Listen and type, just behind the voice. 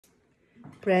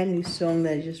brand new song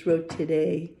that I just wrote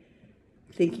today,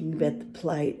 thinking about the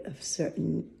plight of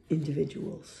certain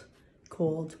individuals,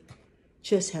 called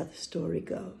Just How the Story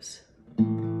Goes.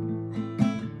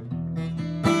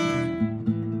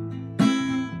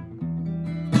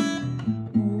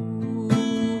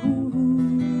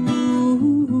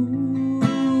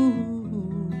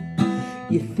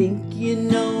 You think you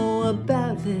know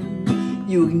about them,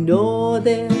 you ignore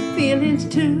their feelings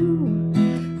too.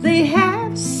 They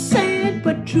have sad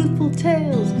but truthful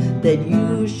tales that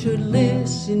you should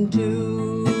listen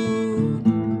to.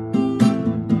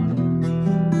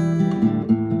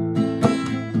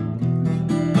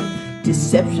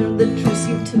 Deception of the truth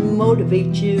seems to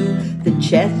motivate you. The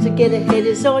chance to get ahead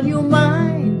is on your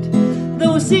mind.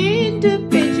 Those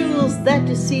individuals that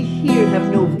you see here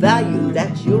have no value.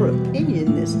 That's your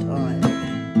opinion this time.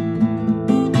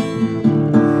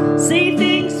 See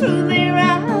things through their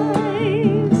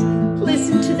eyes,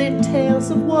 listen to their tales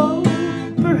of woe.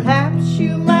 Perhaps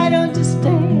you might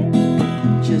understand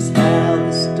just how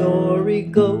the story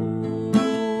goes.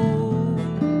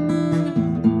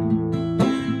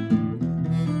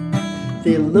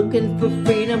 They're looking for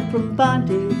freedom from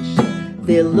bondage.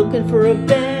 They're looking for a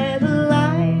better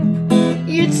life.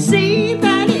 You'd see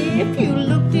that if you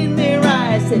looked in their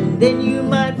eyes, and then you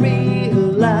might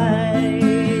realize.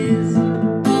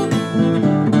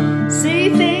 See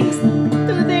things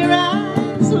through their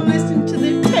eyes, listen to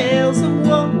their tales of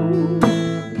woe.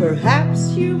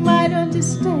 Perhaps you might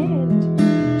understand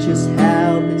just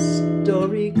how this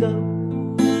story goes.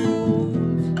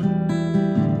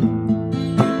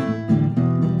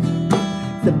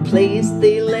 The place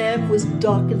they left was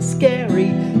dark and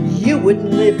scary. You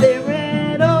wouldn't live there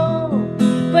at all.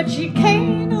 But you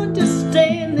can't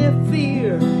understand their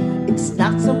fear. It's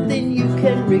not something you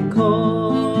can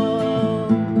recall.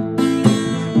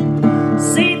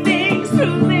 See things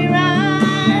through their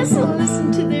eyes,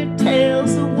 listen to their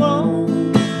tales of woe.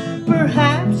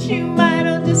 Perhaps you might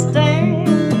understand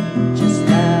just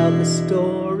how the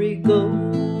story goes.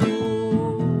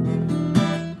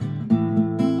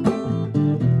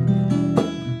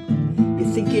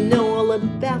 Think you know all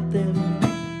about them,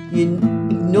 you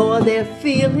ignore their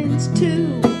feelings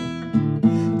too.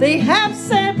 They have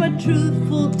sad but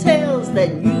truthful tales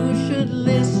that you should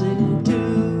listen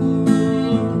to.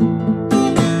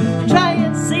 Try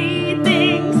and see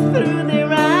things through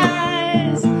their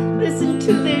eyes, listen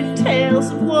to their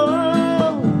tales of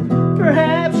woe.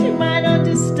 Perhaps you might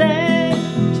understand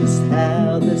just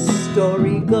how the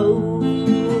story goes.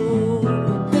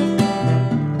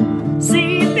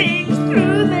 See things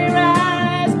through their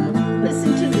eyes,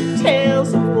 listen to the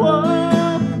tales of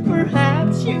woe.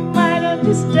 Perhaps you might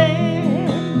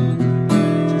understand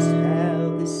just how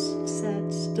this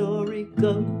sad story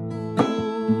goes.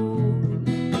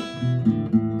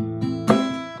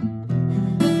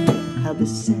 How the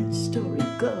sad story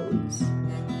goes.